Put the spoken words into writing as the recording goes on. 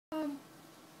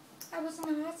was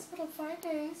in the hospital 5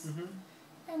 days, Mm-hmm.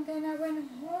 and then I went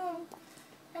home,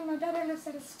 and my daughter lives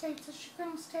at a state, so she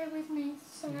couldn't stay with me,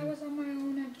 so I was on my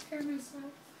own and took care of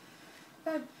myself.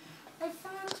 But I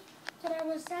found that I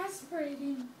was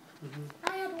aspirating.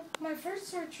 Mm-hmm. I had my first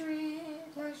surgery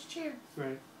last year.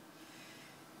 Right.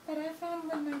 But I found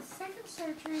with my second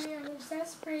surgery, I was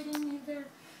aspirating either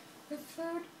with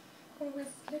food or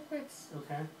with liquids.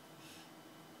 Okay.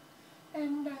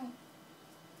 And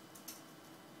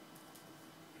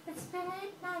it's been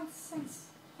 8 months since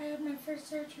I had my first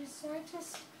surgery, so I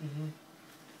just,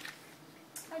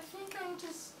 I think I'm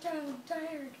just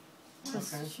tired.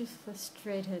 Okay. She's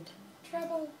frustrated.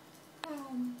 Trouble,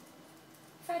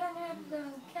 if I don't have the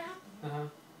cap, Uh-huh.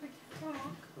 I can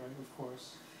talk. Right, of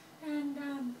course. And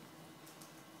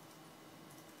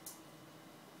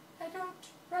I don't,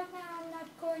 right now I'm not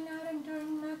going out and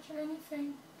doing much or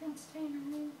anything. Been staying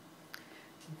home.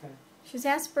 Okay. She's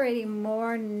aspirating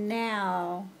more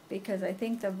now because I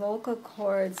think the vocal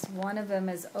cords, one of them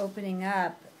is opening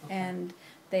up, and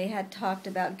they had talked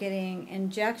about getting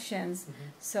injections.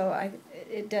 So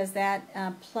it does that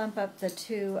plump up the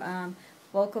two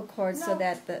vocal cords so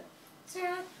that the... See,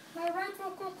 my right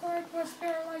vocal cord was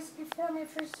paralyzed before my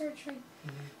first surgery.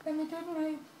 When we did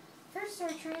my first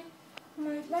surgery,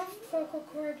 my left vocal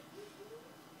cord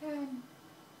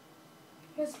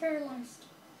was paralyzed.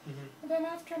 And then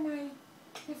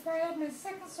before I had my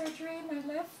second surgery, my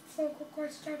left vocal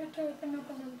cord started to open up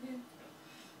a little bit.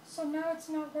 So now it's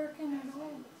not working at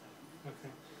all.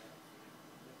 Okay.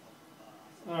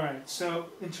 All right.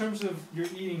 So in terms of your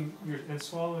eating and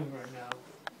swallowing right now,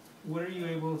 what are you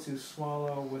able to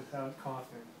swallow without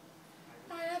coughing?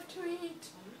 I have to eat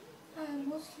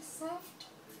mostly soft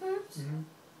foods.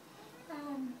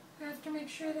 I have to make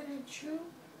sure that I chew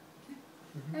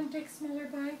and take smaller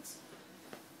bites,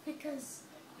 because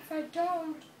if I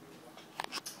don't,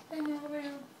 then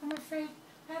I'm afraid,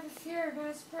 I have a fear of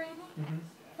aspirating.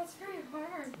 That's very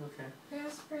hard. Okay.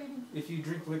 Aspirating. If you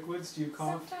drink liquids, do you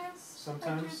cough? Sometimes.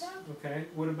 Sometimes? I do that. Okay.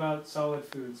 What about solid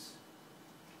foods?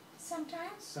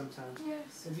 Sometimes. Sometimes.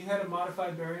 Yes. Have you had a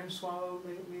modified barium swallow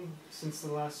lately since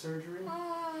the last surgery?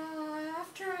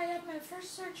 After I had my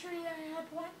first surgery, I had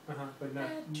one. But not. I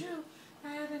had two.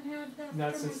 I haven't had after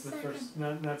Not my since the second. first.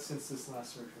 Not since this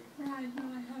last surgery. Right. No,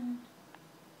 I haven't.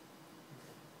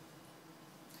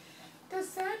 Does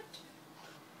that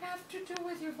have to do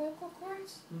with your vocal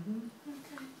cords?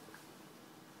 Okay.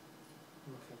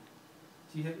 Okay.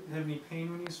 Do you have any pain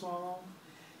when you swallow?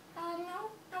 No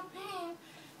pain,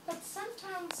 but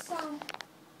sometimes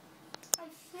I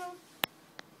feel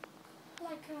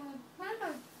like not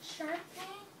a sharp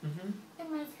pain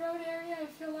in my throat area. I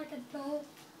feel like a dull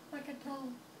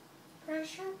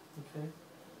pressure,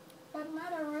 but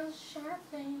not a real sharp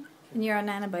pain. And you're on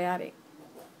antibiotic.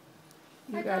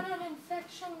 I got an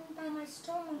infection by my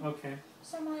stomach. Okay.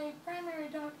 So my primary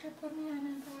doctor put me on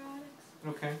antibiotics.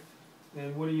 Okay.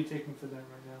 And what are you taking for that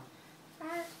right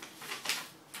now?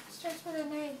 Starts with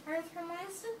an A.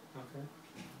 Erythromycin. Okay.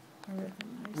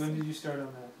 When did you start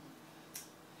on that?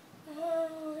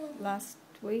 Last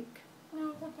week?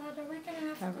 No, about a week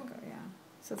and a half ago. Yeah.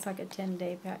 So it's like a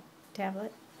 10-day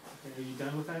tablet. Okay. Are you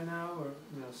done with that now, or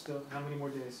no? Still, how many more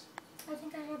days? I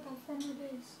think I have about 4 more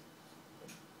days.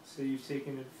 So you've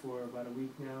taken it for about a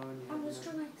week now, and you almost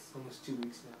 2 weeks. Almost 2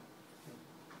 weeks now.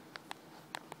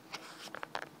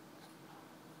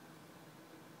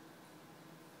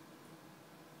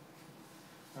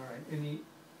 All right. And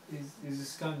is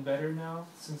this gotten better now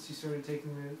since you started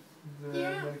taking the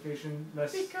medication?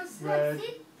 Less because red, I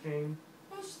think pain?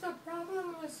 most of the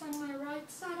problem was on my right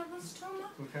side of the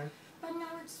stomach. Okay. But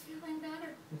now it's feeling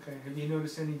better. Okay. Have you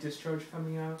noticed any discharge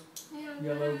coming out? Yeah.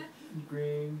 Yellow,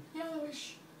 green?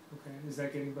 Yellowish. Okay. Is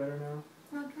that getting better now?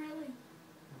 Not really.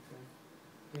 Okay.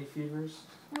 Any fevers?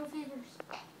 No fevers.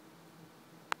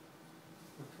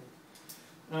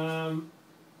 Okay.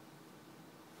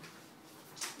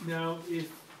 Now,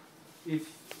 if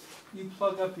you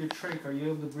plug up your trach, are you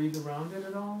able to breathe around it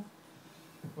at all,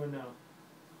 or no?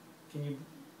 Can you,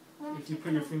 if you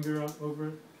put your finger over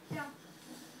it? Yeah.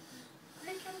 I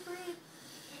can breathe.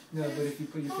 No, but if you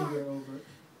put your finger over it.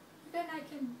 Then I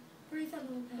can breathe a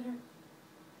little better.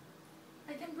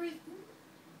 I can breathe.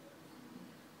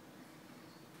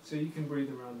 So you can breathe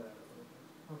around that a little bit.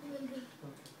 Okay. A little bit.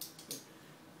 Okay.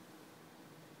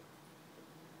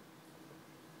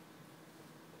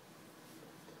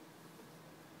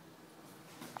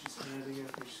 Just adding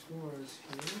up your scores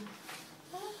here.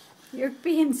 You're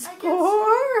being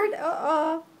scored.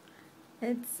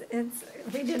 It's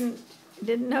we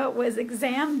didn't know it was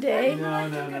exam day. No.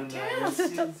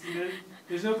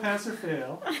 There's no pass or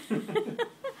fail.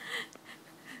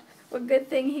 Well, good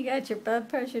thing he got your blood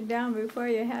pressure down before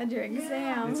you had your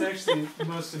exam. It's actually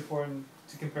most important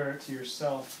to compare it to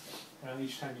yourself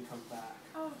each time you come back.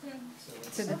 Oh, good. So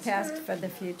it's, To the past for the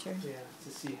future. yeah, to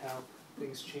see how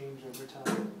things change over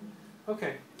time.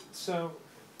 Okay, so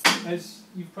as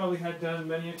you've probably had done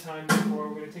many a time before,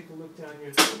 we're going to take a look down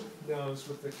your nose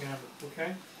with the camera,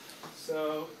 okay?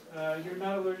 So you're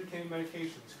not allergic to any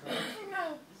medications, correct?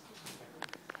 No.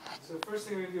 So first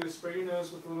thing we're going to do is spray your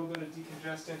nose with a little bit of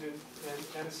decongestant and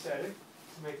anesthetic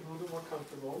to make it a little bit more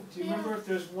comfortable. Do you remember if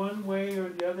there's one way or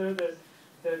the other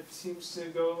that seems to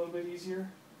go a little bit easier?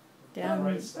 Down.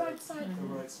 The right side. Right side. The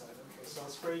right side. Okay, so I'll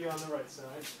spray you on the right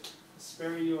side.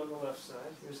 Spray you on the left side.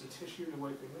 Here's a tissue to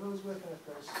wipe your nose with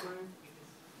after I spray.